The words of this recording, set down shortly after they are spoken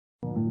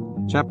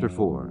Chapter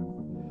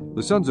 4.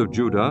 The sons of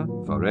Judah,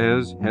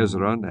 Pharez,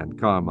 Hezron, and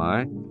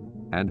Carmi,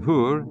 and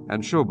Hur,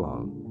 and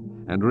Shobal.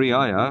 And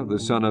Reiah, the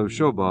son of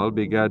Shobal,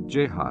 begat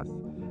Jahath,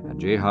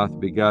 and Jahath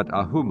begat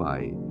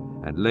Ahumai,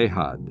 and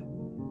Lahad.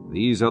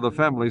 These are the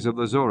families of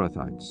the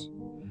Zorathites.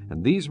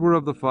 And these were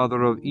of the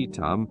father of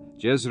Etam,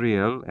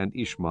 Jezreel, and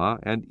Ishma,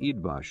 and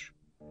Idbash.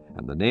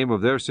 And the name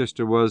of their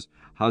sister was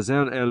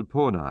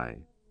Hazel-el-Ponai.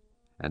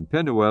 And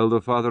Penuel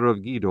the father of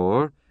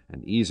Gedor,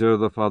 and Ezer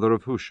the father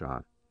of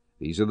Hushah.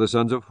 These are the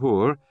sons of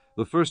Hur,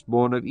 the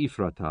firstborn of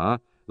Ephratah,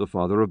 the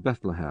father of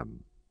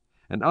Bethlehem.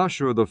 And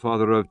Ashur the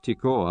father of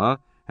Tekoa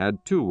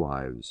had 2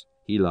 wives,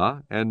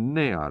 Hilah and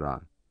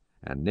Nearah.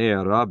 And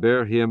Nearah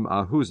bare him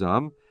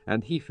Ahuzam,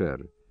 and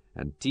Hepher,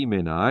 and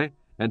Temenai,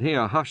 and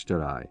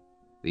Heahashterai.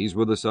 These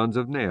were the sons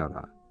of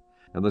Nearah.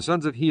 And the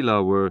sons of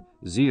Hilah were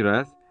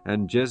Zereth,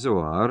 and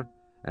Jezoar,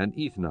 and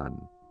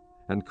Ethnan.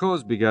 And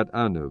Koz begat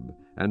Anub,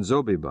 and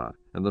Zobebah,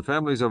 and the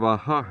families of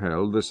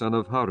Aharhel the son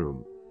of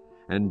Harum.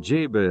 And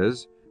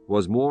Jabez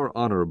was more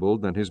honorable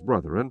than his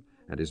brethren,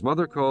 and his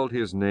mother called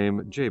his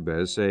name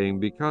Jabez,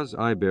 saying, Because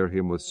I bare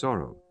him with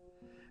sorrow.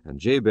 And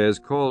Jabez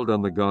called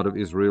on the God of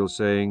Israel,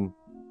 saying,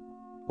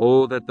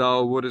 O that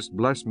thou wouldest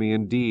bless me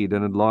indeed,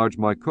 and enlarge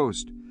my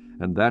coast,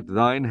 and that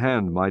thine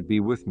hand might be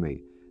with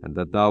me, and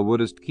that thou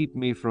wouldest keep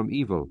me from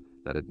evil,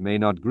 that it may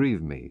not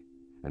grieve me.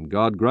 And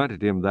God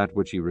granted him that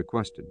which he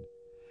requested.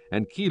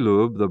 And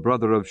Kelub, the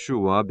brother of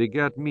Shua,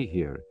 begat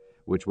Mehir,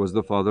 which was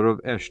the father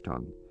of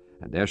Eshton.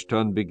 And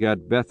Eshton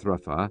begat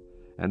Bethrapha,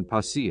 and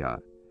Paseah,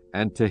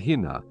 and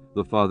Tehinnah,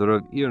 the father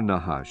of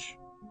Ir-Nahash.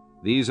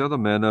 These are the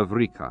men of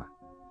Rekah.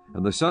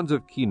 And the sons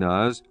of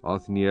Kenaz,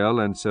 Othniel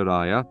and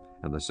Sariah,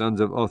 and the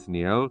sons of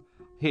Othniel,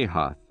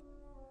 Hahath.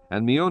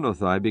 And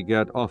Meonothai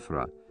begat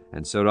Ophrah,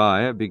 and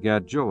Sariah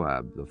begat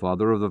Joab, the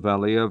father of the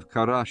valley of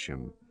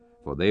Karashim,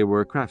 for they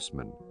were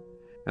craftsmen.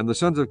 And the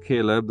sons of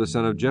Caleb, the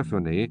son of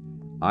Jephunneh,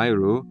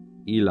 Iru,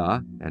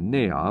 Elah, and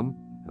Naam,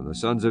 and the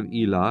sons of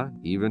Elah,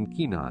 even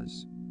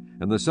Kenaz.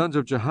 And the sons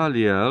of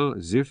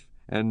Jahaliel, Ziph,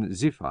 and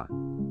Ziphah,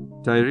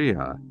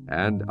 Tyriah,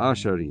 and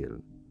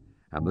Ashareel.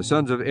 And the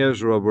sons of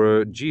Ezra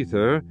were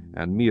Jether,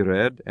 and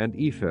Mered, and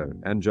Epher,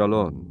 and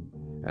Jalon.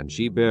 And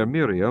she bare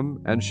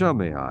Miriam, and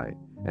Shammai,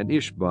 and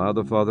Ishba,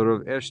 the father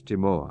of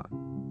Eshtemoa.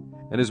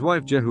 And his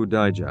wife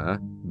Jehudijah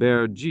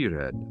bare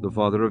Jered, the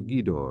father of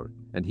Gedor,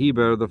 and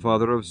Heber, the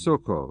father of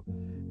Soko,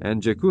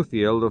 and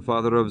Jekuthiel, the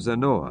father of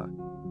Zanoah.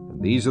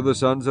 And these are the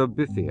sons of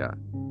Bithiah,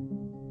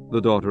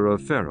 the daughter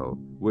of Pharaoh,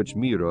 which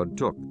Merod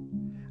took.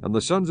 And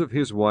the sons of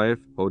his wife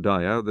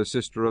Hodiah, the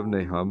sister of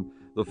Nahum,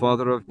 the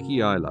father of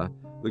Keilah,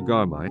 the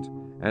Garmite,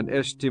 and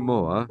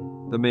Eshtemoa,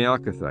 the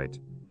Maacathite.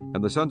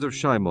 And the sons of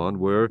Shimon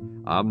were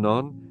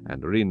Amnon,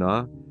 and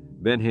Rina,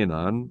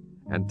 Benhanan,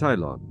 and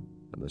Tilon.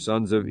 And the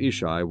sons of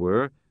Ishai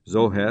were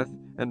Zoheth,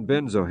 and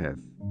Ben-Zoheth.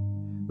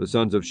 The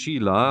sons of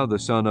Shelah, the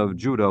son of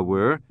Judah,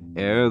 were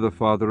the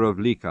father of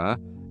Lekah,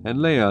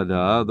 and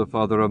Leadah, the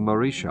father of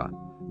Marisha,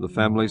 the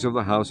families of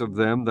the house of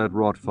them that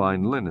wrought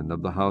fine linen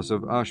of the house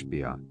of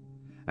Ashbia.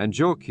 And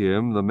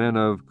Joachim, the men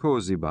of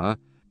Kozibah,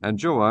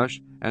 and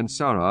Joash, and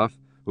Saraph,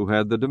 who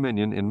had the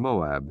dominion in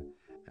Moab,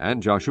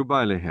 and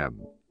Jashubilehem.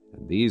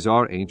 And these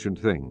are ancient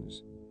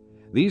things.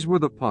 These were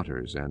the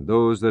potters, and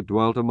those that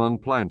dwelt among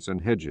plants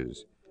and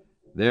hedges.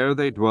 There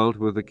they dwelt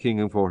with the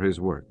king for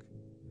his work.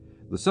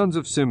 The sons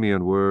of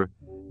Simeon were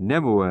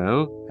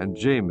Nemuel, and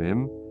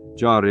Jamim,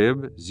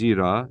 Jarib,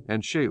 Zerah,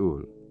 and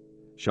Sheul.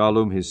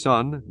 Shallum his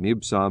son,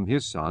 Mibsam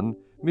his son,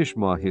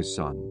 Mishma his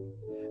son.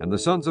 And the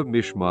sons of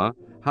Mishma,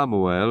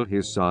 Hamuel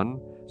his son,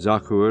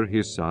 Zachur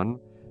his son,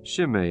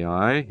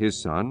 Shimei his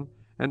son,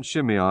 and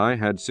Shimei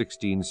had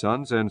 16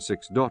 sons and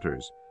 6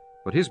 daughters.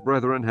 But his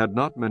brethren had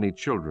not many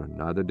children,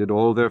 neither did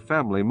all their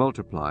family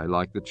multiply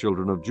like the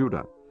children of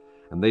Judah.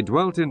 And they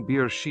dwelt in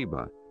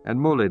Beersheba, and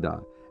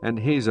Moledah, and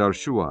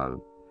Hazar-Shual,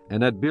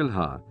 and at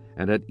Bilhah,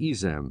 and at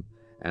Ezem,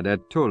 and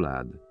at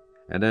Tolad,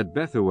 and at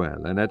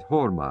Bethuel, and at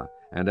Hormah,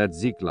 and at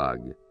Ziklag,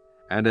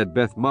 and at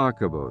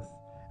Beth-Markaboth,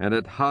 and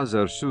at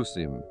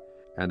Hazar-Susim,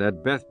 and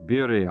at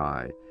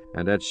Beth-Birai,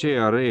 and at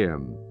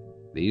Shearaim.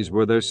 These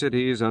were their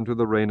cities unto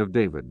the reign of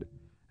David.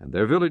 And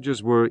their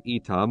villages were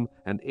Etam,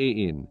 and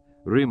Ain,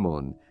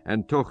 Rimmon,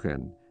 and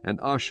Tochen, and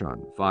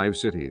Ashan, 5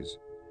 cities,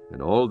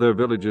 and all their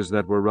villages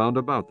that were round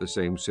about the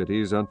same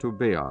cities unto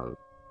Baal.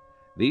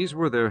 These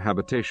were their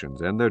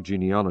habitations and their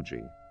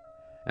genealogy.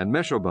 And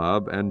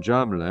Meshobab, and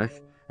Jamlech,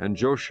 and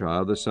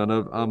Joshua the son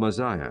of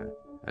Amaziah,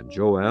 and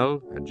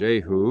Joel, and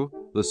Jehu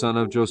the son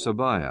of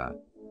Josabiah,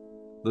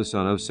 the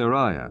son of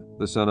Sariah,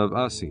 the son of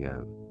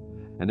Asiel,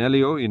 and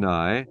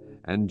Elioenai,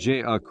 and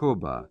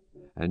Jeakobah,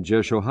 and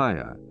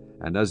Jeshoiah,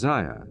 and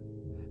Azariah,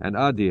 and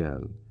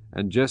Adiel,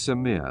 and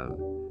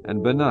Jesamiel,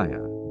 and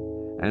Benaiah,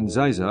 and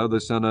Ziza the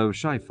son of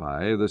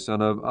Shiphi, the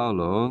son of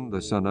Alon,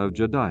 the son of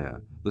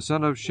Jediah, the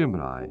son of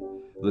Shimri,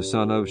 the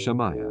son of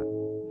Shemaiah.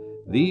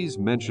 These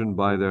mentioned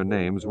by their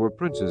names were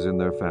princes in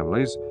their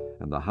families,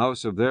 and the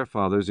house of their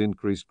fathers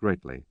increased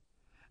greatly.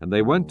 And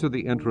they went to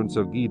the entrance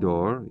of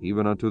Gedor,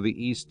 even unto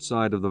the east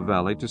side of the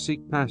valley, to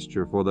seek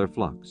pasture for their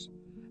flocks.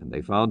 And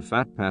they found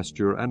fat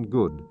pasture and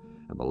good,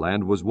 and the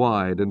land was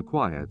wide and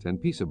quiet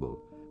and peaceable,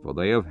 for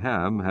they of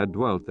Ham had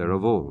dwelt there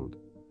of old.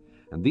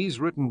 And these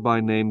written by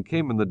name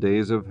came in the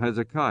days of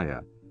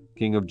Hezekiah,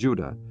 king of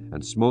Judah,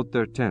 and smote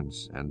their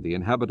tents, and the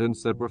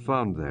inhabitants that were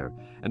found there,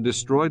 and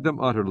destroyed them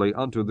utterly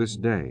unto this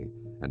day,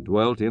 and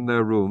dwelt in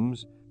their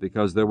rooms,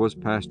 because there was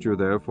pasture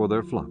there for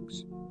their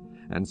flocks.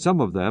 And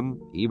some of them,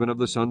 even of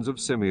the sons of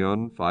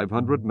Simeon,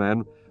 500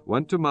 men,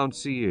 went to Mount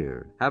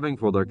Seir, having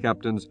for their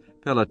captains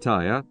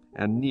Pelatiah,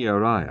 and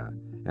Neariah,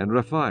 and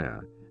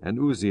Rephaiah, and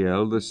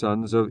Uzziel the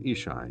sons of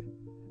Ishi.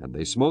 And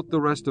they smote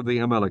the rest of the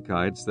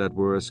Amalekites that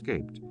were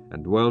escaped,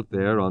 and dwelt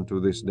there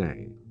unto this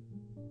day.